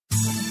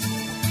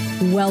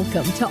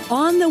Welcome to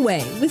On the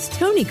Way with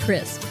Tony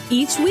Crisp.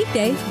 Each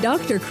weekday,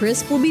 Dr.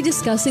 Crisp will be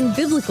discussing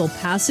biblical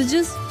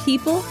passages,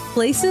 people,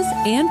 places,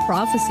 and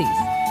prophecies.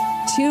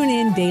 Tune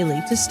in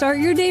daily to start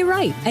your day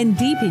right and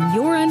deepen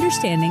your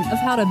understanding of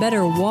how to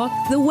better walk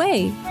the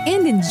way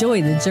and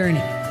enjoy the journey.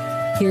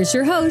 Here's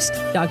your host,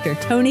 Dr.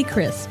 Tony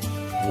Crisp.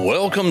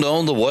 Welcome to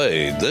On the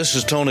Way. This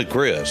is Tony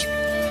Crisp,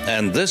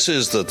 and this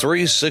is the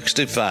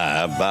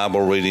 365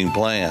 Bible Reading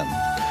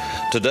Plan.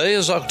 Today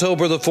is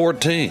October the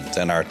 14th,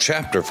 and our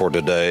chapter for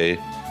today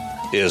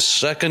is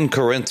 2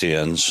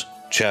 Corinthians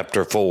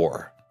chapter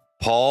 4.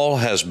 Paul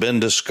has been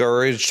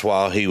discouraged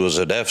while he was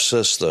at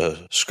Ephesus.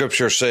 The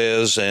scripture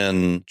says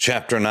in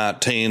chapter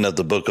 19 of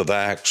the book of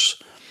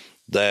Acts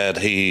that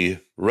he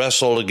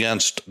wrestled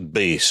against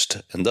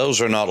beasts. And those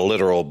are not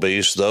literal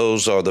beasts.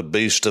 Those are the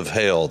beasts of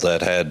hell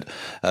that had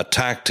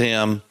attacked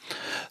him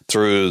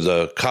through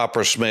the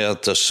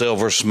coppersmith, the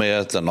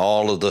silversmith, and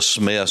all of the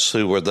smiths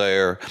who were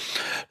there,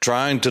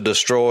 trying to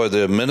destroy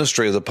the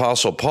ministry of the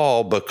Apostle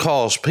Paul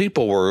because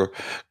people were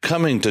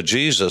coming to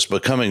Jesus,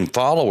 becoming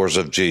followers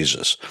of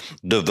Jesus,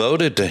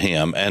 devoted to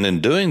him. And in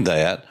doing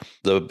that,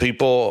 the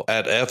people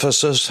at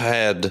Ephesus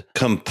had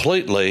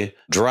completely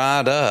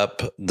dried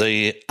up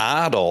the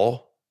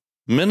idol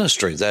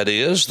ministry, that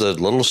is, the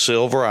little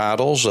silver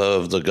idols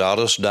of the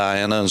goddess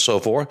Diana and so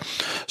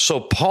forth.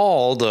 So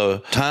Paul,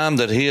 the time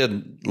that he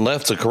had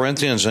left the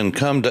Corinthians and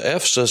come to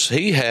Ephesus,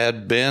 he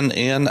had been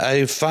in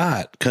a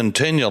fight,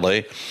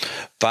 continually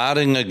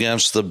fighting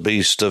against the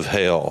beast of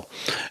hell.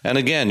 And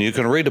again, you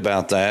can read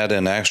about that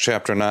in Acts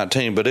chapter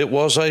 19, but it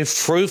was a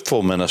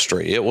fruitful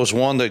ministry. It was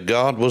one that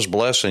God was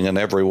blessing in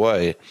every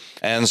way.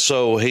 And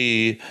so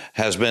he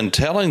has been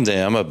telling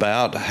them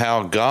about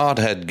how God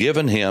had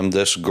given him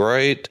this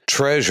great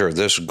treasure,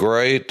 this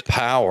great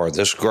power,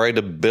 this great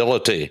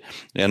ability,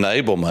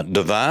 enablement,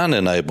 divine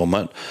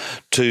enablement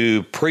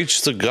to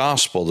preach the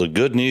gospel, the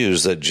good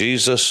news that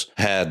Jesus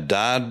had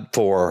died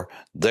for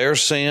their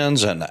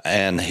sins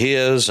and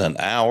his and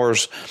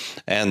ours,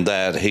 and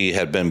that he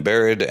had been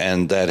buried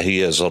and that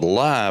he is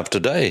alive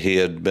today. He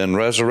had been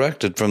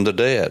resurrected from the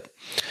dead.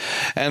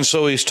 And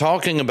so he's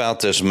talking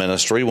about this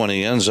ministry when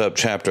he ends up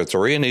chapter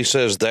 3, and he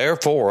says,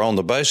 therefore, on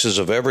the basis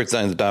of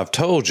everything that I've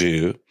told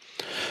you,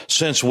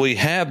 since we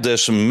have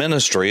this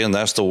ministry, and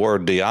that's the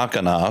word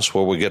diakonos,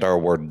 where we get our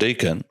word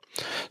deacon,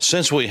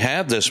 since we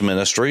have this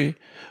ministry,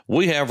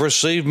 we have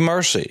received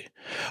mercy.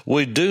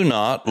 We do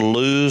not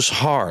lose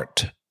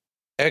heart.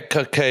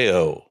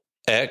 Ekkakeo.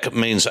 Ek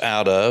means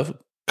out of.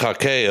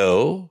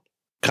 Kakeo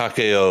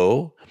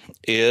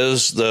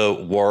is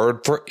the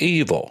word for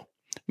evil.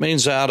 It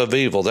means out of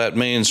evil. That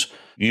means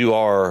you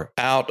are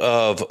out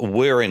of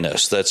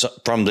weariness. That's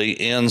from the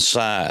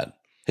inside.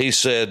 He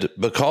said,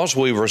 because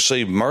we've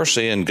received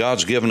mercy and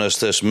God's given us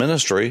this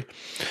ministry,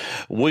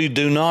 we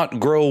do not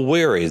grow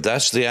weary.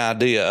 That's the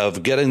idea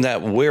of getting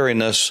that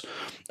weariness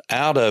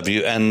out of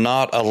you and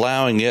not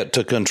allowing it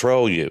to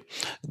control you.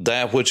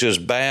 That which is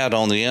bad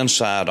on the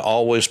inside,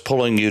 always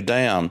pulling you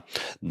down,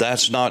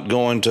 that's not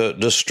going to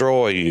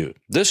destroy you.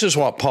 This is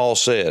what Paul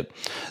said.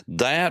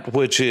 That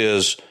which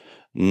is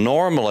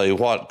normally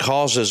what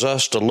causes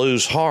us to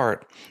lose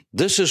heart,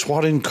 this is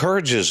what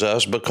encourages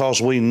us because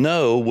we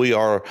know we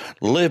are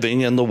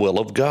living in the will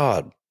of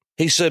God.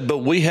 He said, but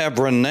we have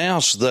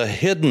renounced the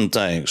hidden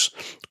things.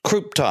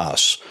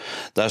 Kryptos,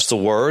 that's the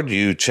word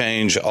you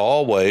change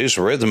always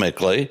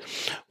rhythmically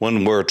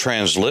when we're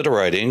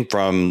transliterating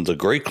from the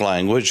Greek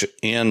language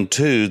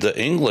into the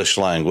English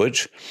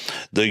language.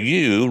 The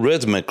U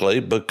rhythmically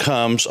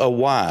becomes a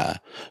Y.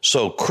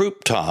 So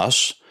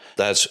kryptos,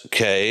 that's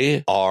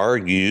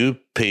Kruptos.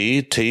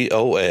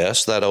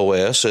 That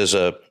OS is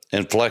a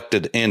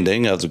inflected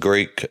ending of the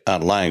Greek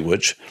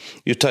language.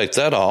 You take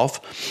that off,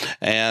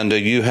 and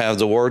you have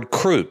the word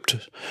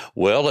crypt.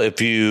 Well,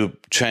 if you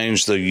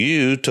change the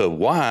U to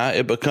Y,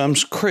 it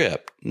becomes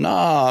crypt.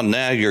 Now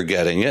you're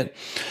getting it.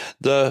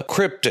 The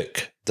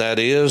cryptic, that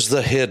is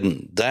the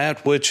hidden,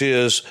 that which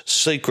is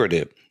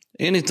secretive.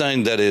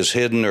 Anything that is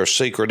hidden or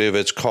secretive,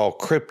 it's called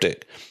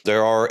cryptic.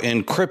 There are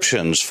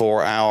encryptions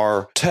for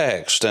our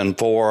text and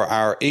for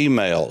our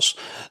emails.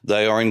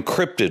 They are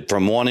encrypted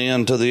from one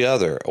end to the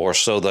other, or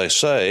so they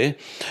say.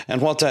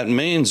 And what that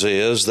means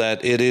is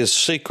that it is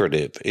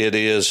secretive. It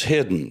is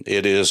hidden.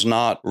 It is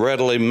not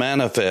readily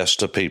manifest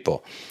to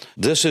people.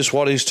 This is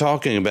what he's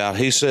talking about.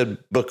 He said,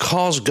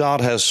 because God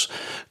has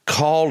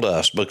called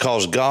us,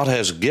 because God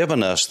has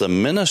given us the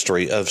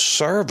ministry of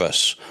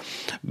service,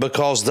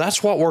 because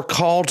that's what we're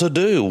called to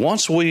do.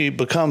 Once we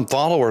become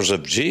followers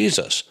of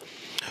Jesus,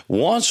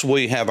 once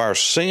we have our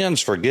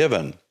sins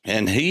forgiven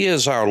and he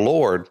is our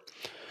Lord,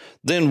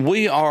 then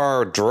we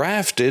are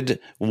drafted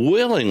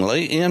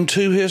willingly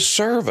into his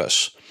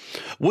service.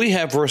 We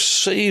have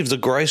received the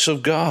grace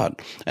of God,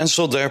 and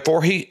so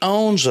therefore He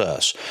owns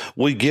us.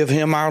 We give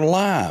Him our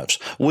lives.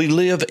 We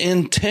live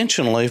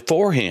intentionally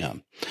for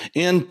Him,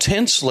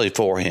 intensely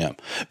for Him,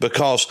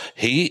 because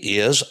He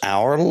is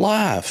our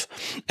life.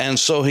 And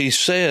so He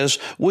says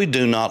we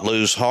do not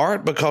lose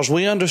heart, because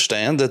we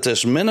understand that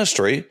this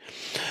ministry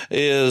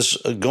is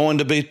going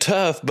to be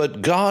tough,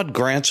 but God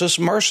grants us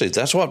mercy.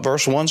 That's what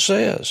verse 1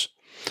 says.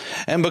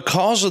 And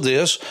because of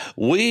this,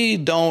 we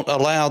don't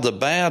allow the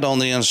bad on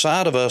the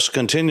inside of us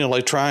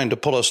continually trying to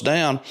pull us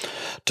down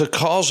to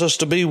cause us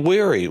to be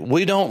weary.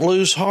 We don't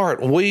lose heart.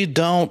 We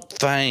don't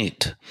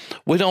faint.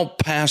 We don't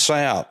pass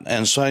out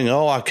and saying,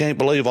 oh, I can't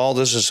believe all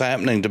this is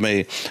happening to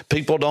me.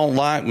 People don't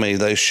like me.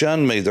 They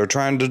shun me. They're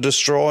trying to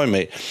destroy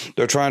me.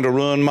 They're trying to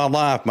ruin my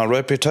life, my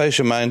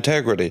reputation, my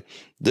integrity.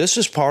 This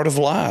is part of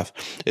life.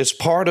 It's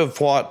part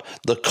of what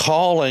the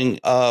calling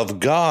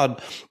of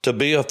God to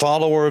be a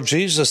follower of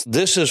Jesus.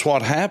 This is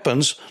what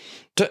happens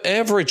to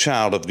every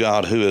child of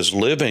God who is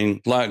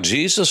living like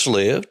Jesus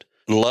lived,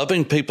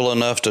 loving people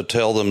enough to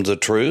tell them the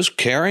truth,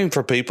 caring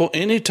for people.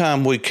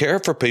 Anytime we care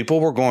for people,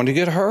 we're going to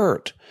get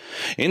hurt.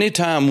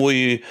 Anytime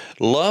we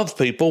love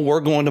people, we're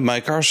going to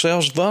make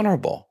ourselves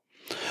vulnerable.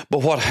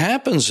 But what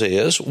happens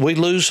is we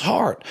lose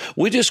heart.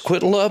 We just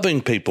quit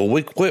loving people.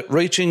 We quit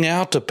reaching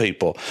out to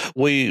people.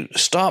 We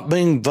stop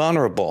being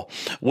vulnerable.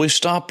 We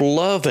stop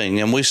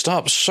loving and we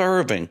stop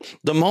serving.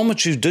 The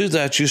moment you do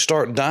that, you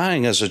start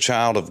dying as a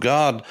child of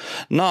God,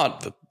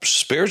 not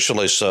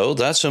spiritually so.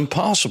 That's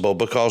impossible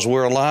because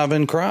we're alive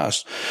in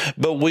Christ.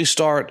 But we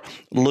start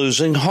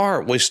losing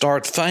heart. We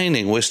start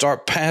fainting. We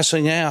start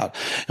passing out.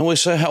 And we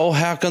say, oh,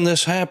 how can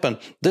this happen?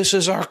 This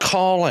is our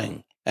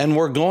calling. And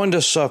we're going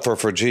to suffer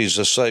for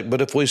Jesus' sake.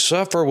 But if we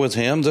suffer with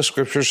Him, the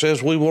Scripture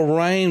says we will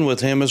reign with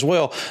Him as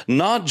well.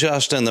 Not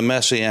just in the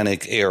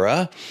Messianic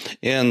era,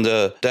 in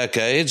the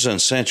decades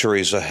and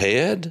centuries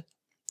ahead.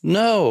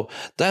 No,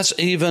 that's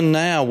even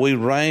now we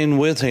reign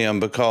with Him,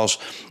 because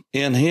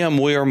in Him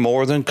we are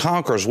more than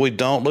conquerors. We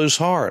don't lose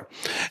heart.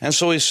 And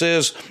so He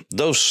says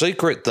those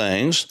secret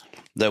things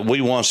that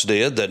we once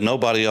did that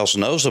nobody else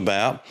knows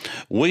about,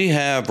 we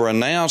have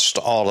renounced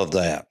all of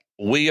that.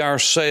 We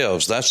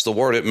ourselves, that's the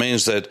word. It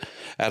means that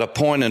at a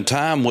point in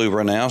time we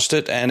renounced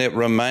it, and it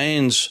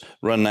remains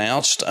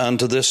renounced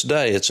unto this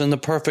day. It's in the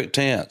perfect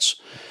tense.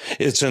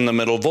 It's in the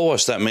middle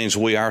voice. That means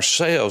we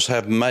ourselves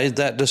have made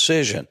that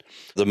decision.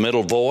 The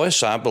middle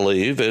voice, I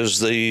believe,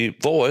 is the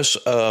voice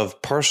of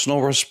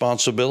personal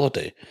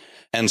responsibility.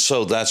 And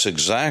so that's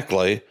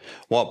exactly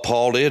what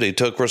Paul did. He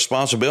took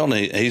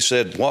responsibility. He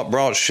said, what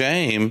brought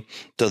shame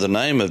to the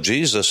name of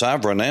Jesus,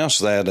 I've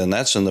renounced that, and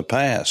that's in the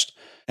past.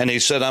 And he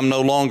said, I'm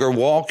no longer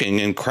walking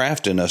in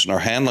craftiness nor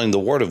handling the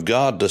word of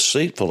God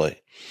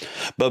deceitfully,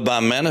 but by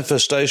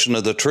manifestation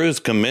of the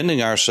truth,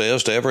 commending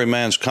ourselves to every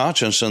man's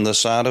conscience in the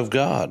sight of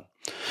God.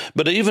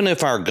 But even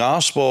if our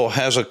gospel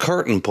has a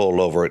curtain pulled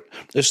over it,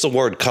 it's the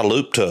word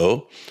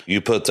kalupto.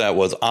 You put that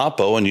with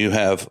apo, and you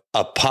have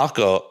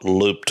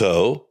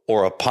apocalypto,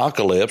 or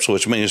apocalypse,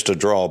 which means to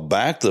draw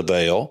back the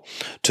veil,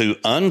 to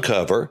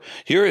uncover.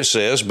 Here it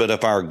says, but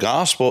if our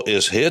gospel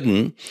is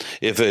hidden,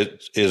 if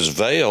it is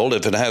veiled,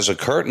 if it has a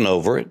curtain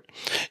over it,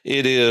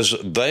 it is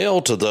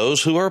veiled to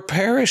those who are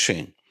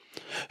perishing,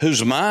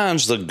 whose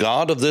minds the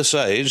god of this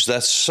age,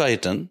 that's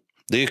Satan,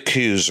 the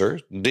accuser,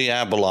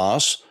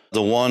 diabolos,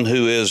 the one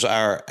who is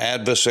our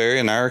adversary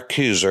and our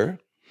accuser.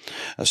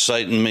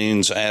 Satan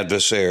means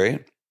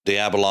adversary.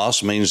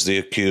 Diabolos means the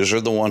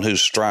accuser, the one who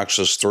strikes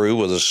us through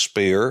with a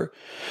spear.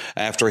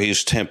 After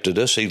he's tempted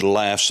us, he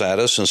laughs at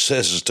us and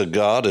says to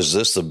God, is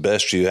this the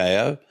best you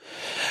have?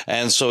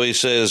 And so he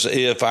says,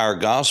 if our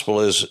gospel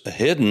is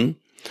hidden,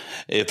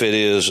 if it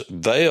is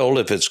veiled,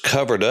 if it's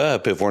covered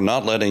up, if we're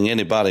not letting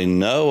anybody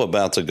know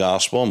about the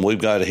gospel and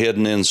we've got it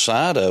hidden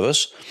inside of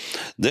us,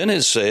 then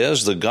it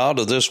says the god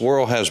of this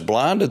world has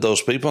blinded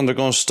those people, and they're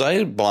going to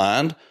stay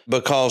blind,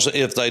 because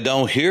if they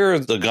don't hear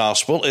the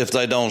gospel, if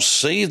they don't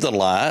see the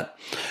light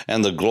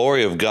and the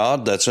glory of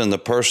God that's in the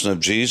person of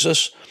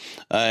Jesus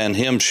and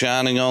Him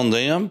shining on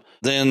them,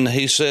 then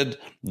he said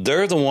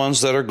they're the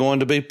ones that are going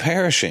to be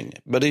perishing.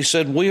 But he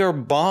said we are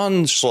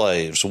bond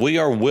slaves. We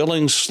are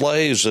willing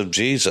slaves of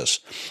Jesus,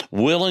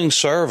 willing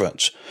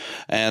servants.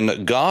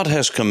 And God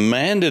has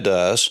commanded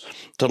us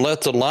to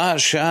let the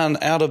light shine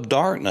out of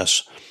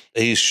darkness.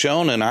 He's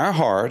shown in our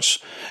hearts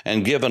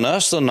and given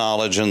us the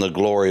knowledge and the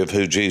glory of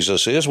who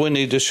Jesus is. We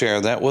need to share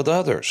that with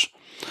others,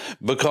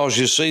 because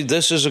you see,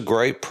 this is a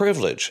great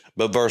privilege.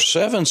 But verse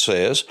 7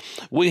 says,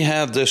 we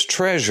have this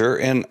treasure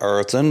in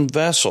earthen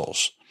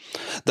vessels,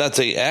 that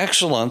the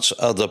excellence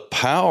of the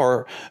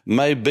power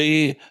may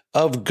be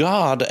of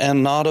God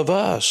and not of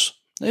us.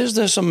 Is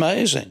this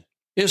amazing?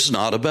 It's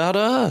not about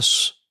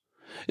us.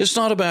 It's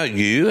not about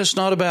you. It's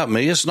not about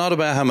me. It's not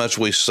about how much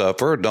we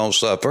suffer or don't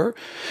suffer.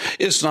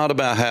 It's not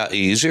about how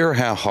easy or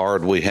how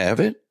hard we have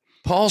it.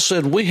 Paul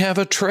said we have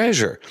a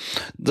treasure.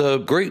 The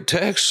Greek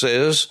text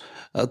says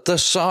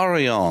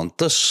thesarion,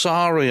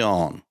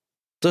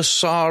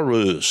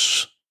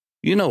 thesarus.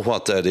 You know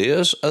what that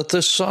is, a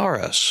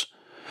thesaurus.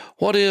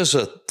 What is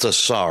a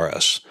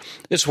thesaurus?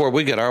 It's where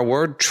we get our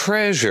word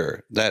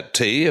treasure. That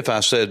T, if I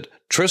said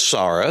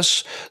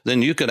thesaurus,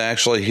 then you could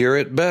actually hear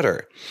it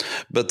better.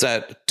 But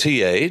that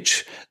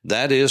TH,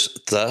 that is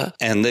the,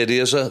 and it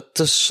is a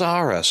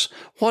thesaurus.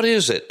 What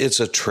is it? It's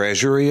a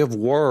treasury of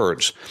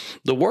words.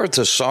 The word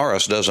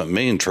thesaurus doesn't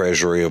mean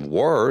treasury of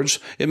words.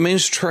 It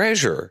means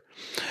treasure.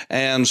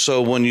 And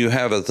so when you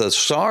have a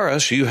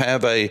thesaurus, you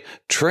have a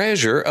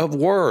treasure of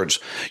words.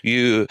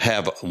 You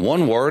have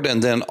one word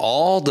and then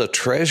all the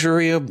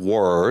treasury of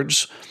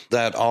words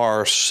that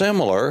are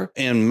similar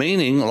in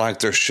meaning, like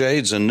they're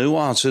shades and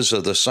nuances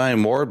of the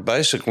same word,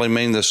 basically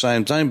mean the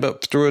same thing,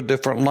 but through a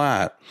different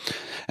light.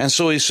 And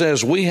so he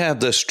says, we have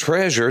this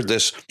treasure,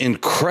 this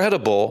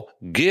incredible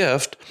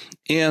gift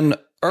in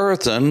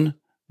earthen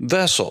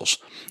vessels.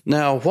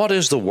 Now, what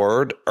is the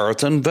word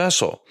earthen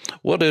vessel?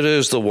 Well, it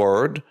is the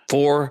word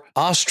for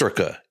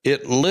ostraca.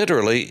 It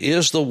literally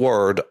is the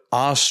word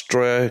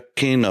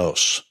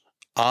ostrakinos.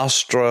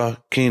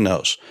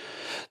 Ostrakinos.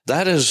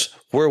 That is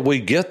where we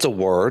get the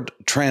word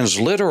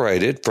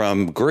transliterated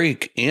from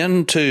Greek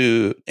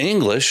into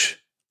English,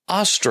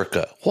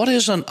 ostraca. What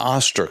is an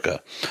ostraca?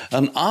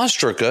 An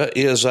ostraca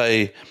is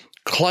a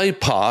clay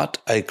pot,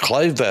 a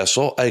clay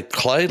vessel, a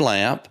clay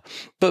lamp,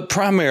 but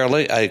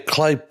primarily a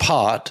clay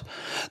pot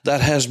that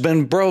has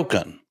been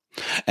broken.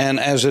 And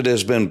as it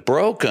has been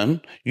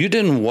broken, you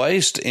didn't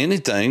waste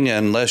anything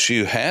unless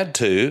you had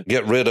to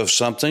get rid of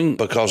something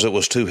because it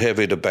was too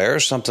heavy to bear,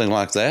 something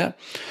like that.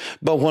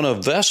 But when a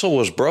vessel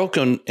was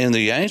broken in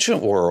the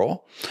ancient world,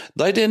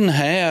 they didn't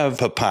have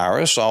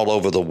papyrus all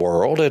over the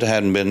world. It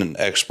hadn't been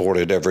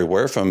exported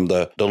everywhere from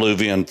the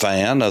Diluvian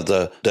fan of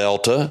the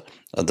delta,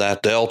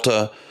 that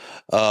delta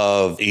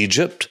of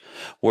Egypt,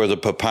 where the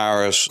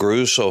papyrus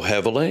grew so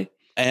heavily.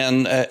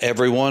 And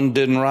everyone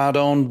didn't write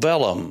on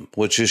vellum,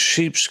 which is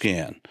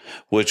sheepskin,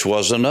 which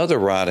was another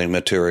writing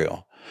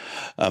material.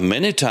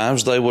 Many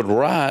times they would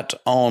write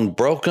on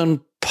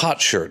broken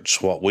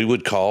potsherds, what we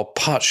would call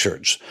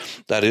potsherds.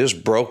 That is,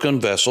 broken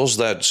vessels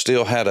that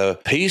still had a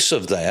piece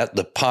of that.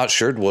 The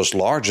potsherd was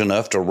large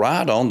enough to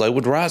write on. They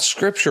would write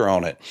scripture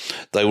on it.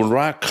 They would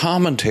write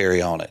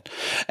commentary on it.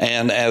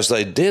 And as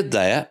they did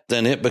that,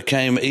 then it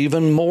became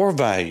even more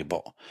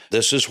valuable.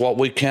 This is what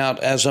we count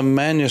as a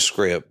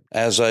manuscript,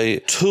 as a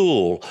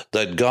tool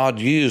that God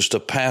used to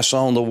pass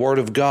on the Word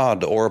of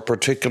God or a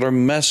particular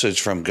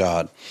message from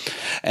God.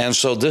 And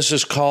so this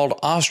is called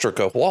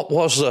ostraca. What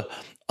was the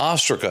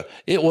ostraca?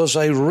 It was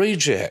a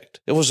reject.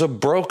 It was a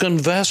broken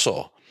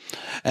vessel.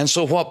 And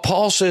so what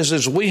Paul says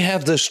is we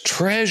have this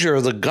treasure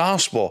of the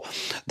gospel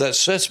that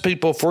sets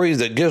people free,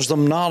 that gives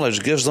them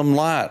knowledge, gives them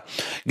light,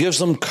 gives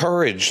them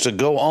courage to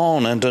go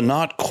on and to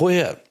not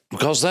quit.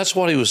 Because that's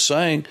what he was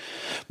saying.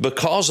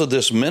 Because of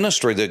this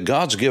ministry that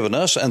God's given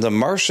us and the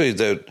mercy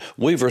that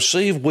we've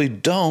received, we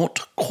don't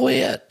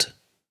quit.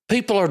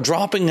 People are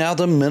dropping out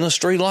of the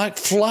ministry like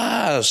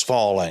flies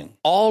falling.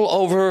 All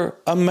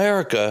over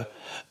America,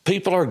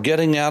 people are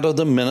getting out of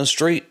the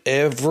ministry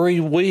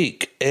every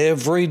week.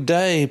 Every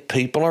day,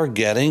 people are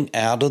getting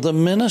out of the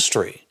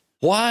ministry.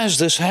 Why is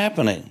this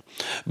happening?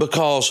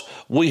 Because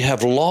we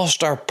have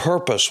lost our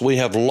purpose. We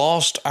have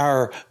lost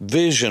our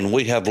vision.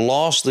 We have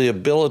lost the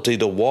ability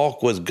to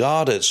walk with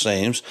God, it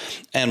seems,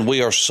 and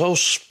we are so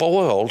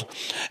spoiled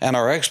and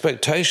our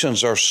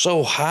expectations are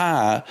so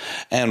high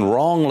and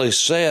wrongly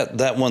set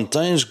that when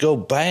things go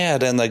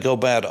bad and they go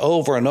bad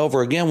over and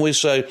over again, we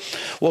say,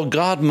 well,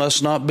 God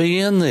must not be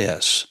in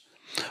this.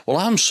 Well,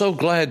 I'm so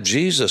glad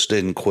Jesus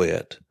didn't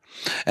quit.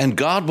 And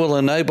God will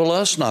enable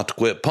us not to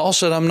quit. Paul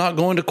said, I'm not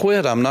going to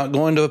quit. I'm not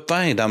going to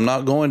faint. I'm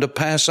not going to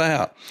pass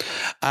out.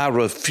 I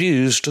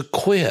refuse to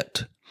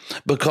quit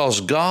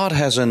because God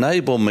has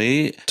enabled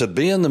me to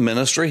be in the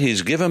ministry.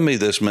 He's given me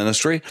this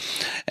ministry.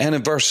 And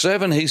in verse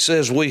 7, he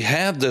says, we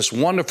have this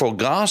wonderful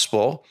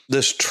gospel,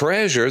 this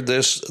treasure,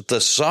 this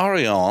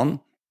thesaurion.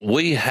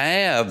 We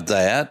have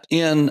that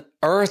in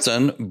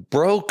earthen,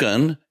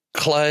 broken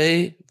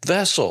clay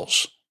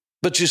vessels.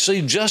 But you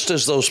see, just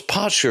as those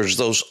potsherds,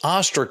 those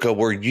ostraca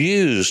were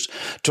used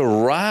to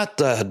write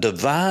the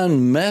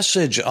divine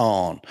message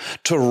on,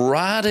 to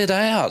write it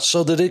out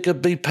so that it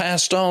could be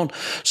passed on,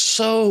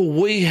 so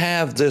we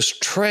have this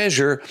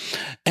treasure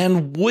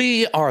and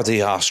we are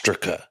the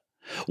ostraca.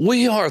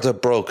 We are the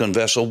broken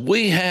vessel.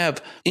 We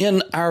have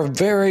in our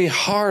very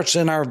hearts,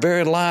 in our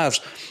very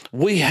lives,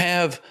 we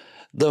have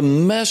the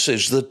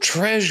message, the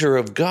treasure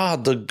of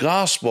God, the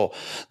gospel,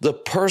 the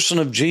person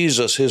of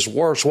Jesus, his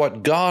works,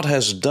 what God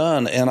has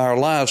done in our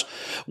lives.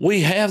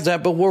 We have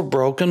that, but we're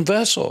broken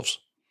vessels.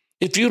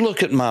 If you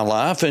look at my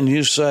life and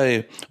you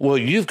say, well,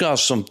 you've got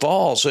some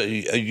faults,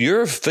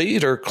 your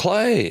feet are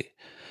clay.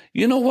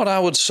 You know what I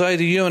would say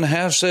to you and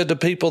have said to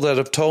people that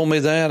have told me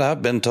that?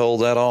 I've been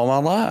told that all my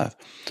life.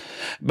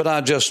 But I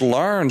just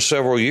learned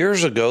several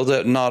years ago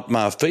that not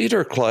my feet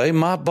are clay,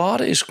 my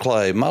body's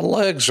clay, my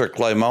legs are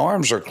clay, my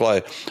arms are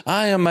clay.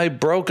 I am a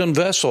broken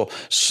vessel.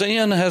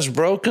 Sin has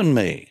broken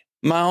me.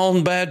 My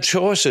own bad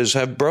choices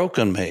have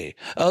broken me.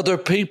 Other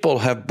people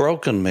have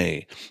broken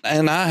me,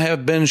 and I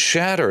have been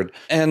shattered,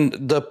 and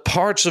the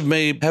parts of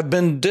me have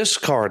been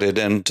discarded.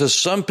 And to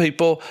some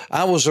people,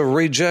 I was a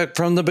reject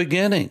from the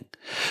beginning.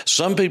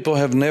 Some people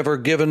have never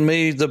given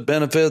me the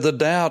benefit of the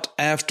doubt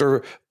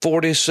after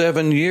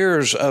 47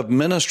 years of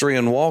ministry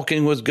and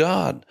walking with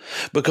God.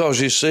 Because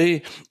you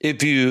see,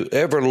 if you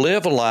ever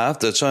live a life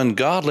that's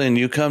ungodly and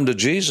you come to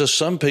Jesus,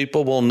 some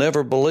people will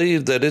never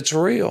believe that it's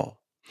real.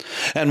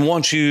 And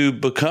once you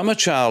become a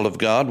child of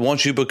God,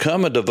 once you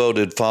become a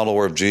devoted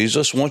follower of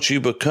Jesus, once you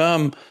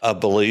become a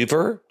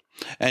believer,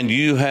 and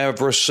you have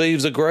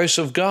received the grace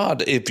of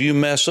God, if you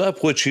mess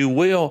up, which you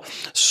will,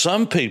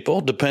 some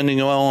people,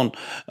 depending on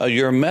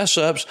your mess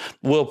ups,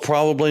 will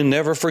probably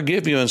never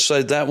forgive you and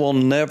say that will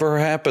never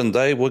happen.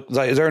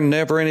 They're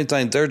never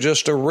anything. They're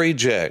just a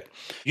reject.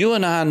 You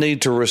and I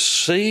need to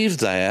receive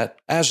that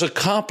as a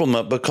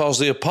compliment, because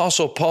the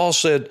Apostle Paul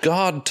said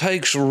God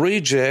takes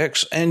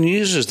rejects and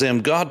uses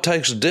them. God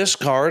takes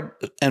discard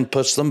and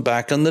puts them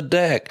back in the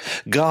deck.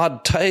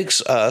 God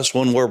takes us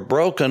when we're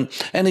broken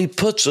and he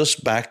puts us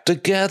back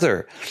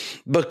together,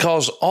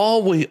 because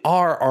all we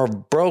are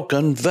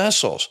broken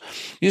vessels.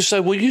 You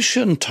say, well, you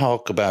shouldn't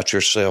talk about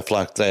yourself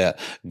like that.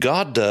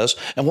 God does,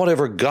 and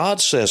whatever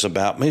God says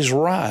about me is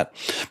right.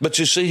 But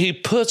you see, he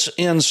puts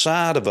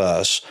inside of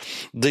us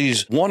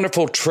these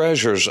wonderful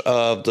treasures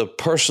of the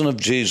person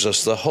of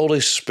Jesus, the Holy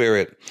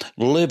Spirit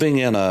living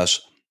in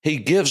us. He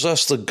gives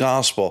us the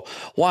gospel.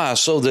 Why?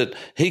 So that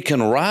he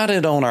can write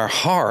it on our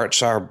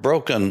hearts, our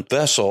broken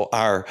vessel,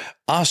 our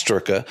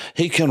ostraca.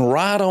 He can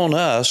write on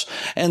us,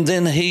 and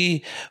then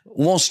he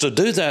wants to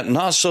do that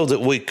not so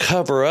that we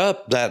cover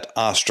up that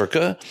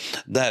ostraca,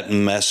 that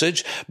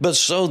message, but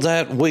so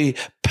that we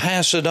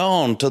pass it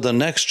on to the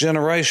next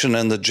generation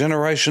and the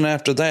generation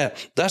after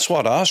that. That's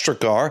what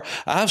ostraca are.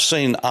 I've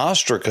seen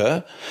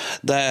ostraca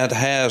that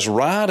has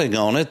writing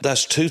on it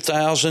that's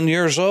 2,000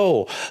 years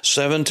old,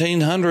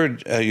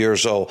 1,700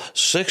 years old,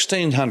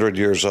 1,600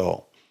 years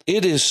old.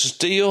 It is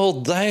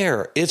still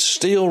there. It's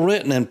still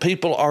written, and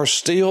people are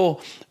still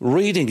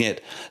reading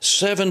it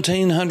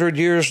 1,700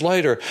 years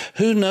later.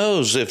 Who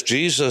knows if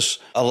Jesus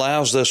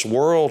allows this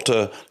world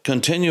to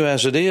continue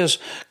as it is?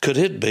 Could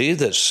it be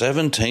that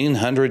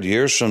 1,700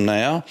 years from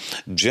now,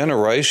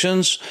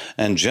 generations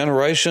and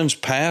generations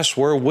pass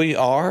where we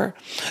are,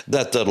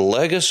 that the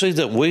legacy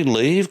that we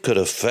leave could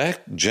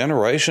affect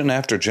generation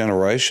after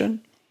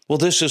generation? Well,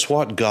 this is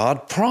what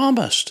God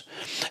promised.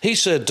 He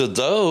said, to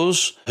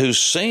those who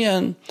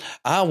sin,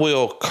 I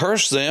will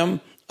curse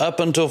them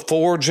up until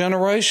 4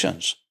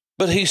 generations.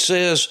 But he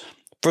says,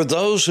 for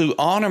those who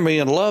honor me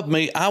and love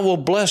me, I will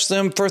bless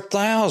them for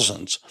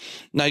thousands.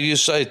 Now you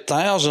say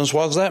thousands,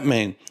 what does that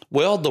mean?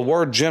 Well, the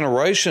word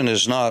generation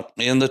is not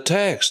in the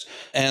text.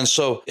 And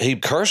so he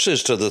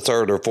curses to the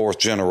 3rd or 4th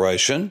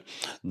generation,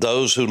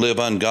 those who live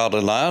ungodly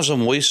lives.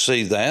 And we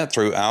see that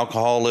through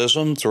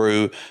alcoholism,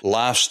 through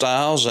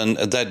lifestyles, and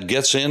that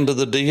gets into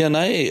the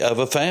DNA of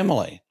a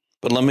family.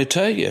 But let me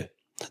tell you,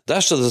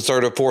 that's to the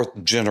 3rd or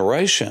 4th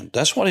generation.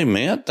 That's what he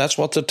meant. That's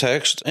what the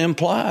text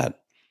implied.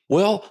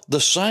 Well, the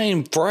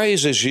same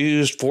phrase is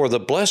used for the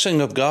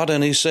blessing of God,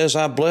 and he says,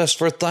 I bless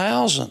for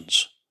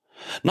thousands.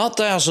 Not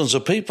thousands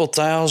of people,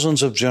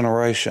 thousands of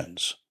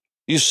generations.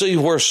 You see,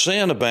 where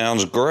sin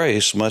abounds,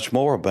 grace much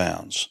more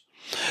abounds.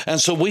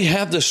 And so we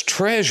have this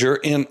treasure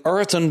in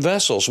earthen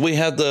vessels. We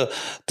have the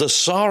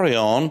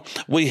sarion.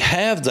 We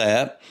have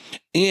that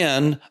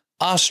in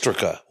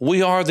ostraca.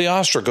 We are the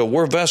ostraca.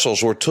 We're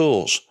vessels. We're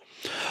tools.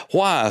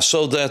 Why?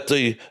 So that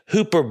the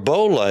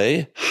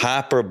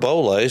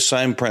hyperbole,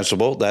 same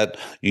principle, that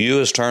U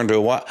is turned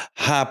to a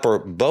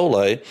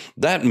hyperbole,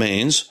 that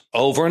means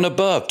over and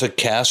above, to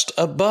cast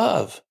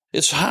above.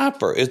 It's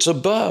hyper, it's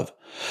above.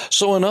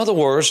 So in other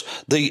words,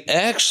 the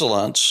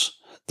excellence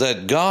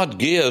that God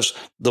gives,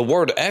 the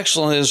word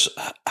excellent is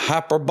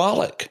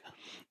hyperbolic.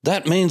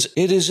 That means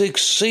it is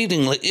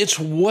exceedingly,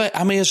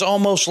 it's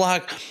almost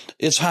like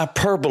it's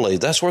hyperbole.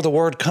 That's where the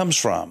word comes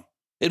from.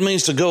 It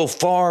means to go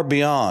far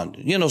beyond.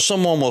 You know,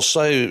 someone will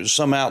say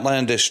some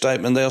outlandish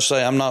statement. They'll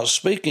say, I'm not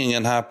speaking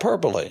in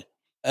hyperbole.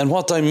 And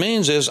what they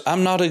means is,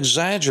 I'm not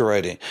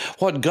exaggerating.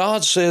 What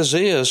God says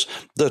is,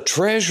 the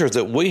treasure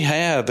that we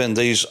have in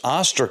these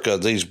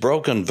ostraca, these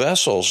broken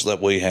vessels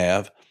that we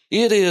have,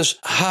 it is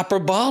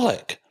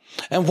hyperbolic.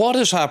 And what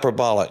is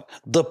hyperbolic?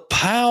 The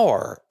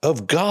power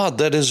of God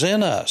that is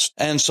in us.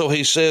 And so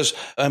he says,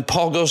 and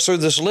Paul goes through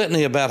this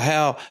litany about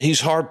how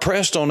he's hard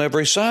pressed on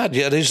every side,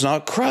 yet he's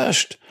not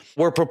crushed.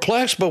 We're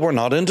perplexed, but we're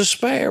not in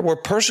despair. We're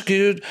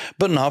persecuted,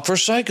 but not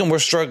forsaken. We're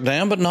struck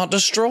down, but not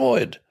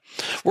destroyed.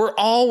 We're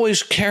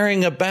always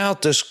carrying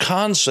about this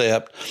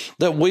concept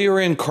that we are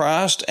in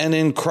Christ, and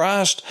in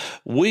Christ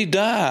we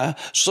die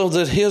so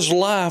that his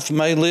life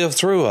may live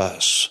through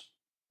us.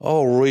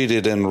 Oh, read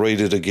it and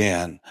read it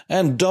again.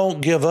 And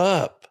don't give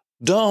up.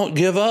 Don't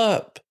give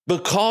up.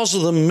 Because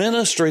of the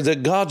ministry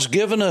that God's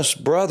given us,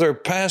 brother,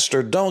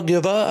 pastor, don't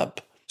give up.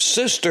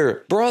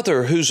 sister,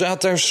 brother who's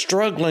out there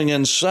struggling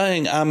and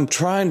saying, I'm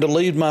trying to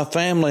lead my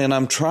family and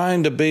I'm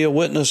trying to be a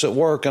witness at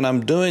work and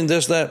I'm doing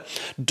this, that.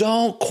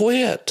 Don't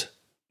quit.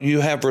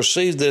 You have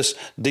received this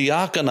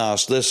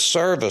diakonos, this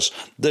service,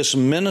 this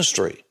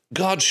ministry.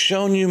 God's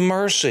shown you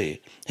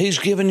mercy. He's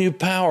given you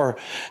power.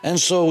 And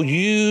so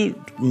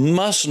you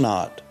must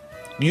not,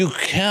 you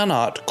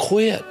cannot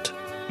quit.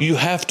 You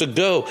have to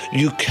go.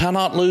 You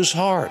cannot lose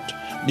heart.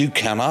 You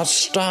cannot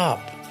stop.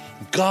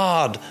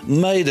 God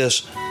made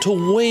us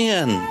to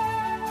win.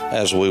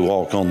 As we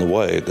walk on the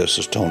way, this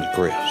is Tony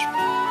Crisp.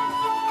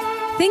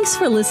 Thanks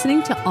for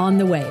listening to On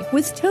the Way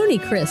with Tony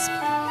Crisp.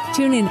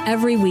 Tune in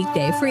every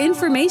weekday for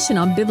information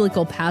on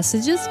biblical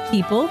passages,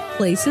 people,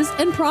 places,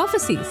 and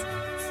prophecies.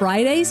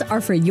 Fridays are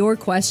for your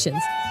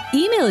questions.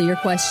 Email your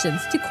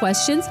questions to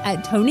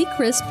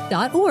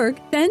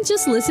questions@tonycrisp.org. Then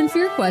just listen for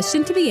your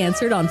question to be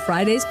answered on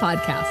Friday's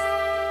podcast.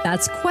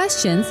 That's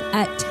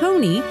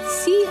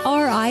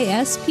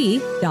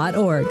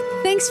questions@tonycrisp.org.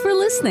 Thanks for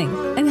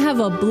listening and have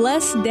a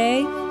blessed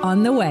day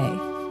on the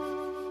way.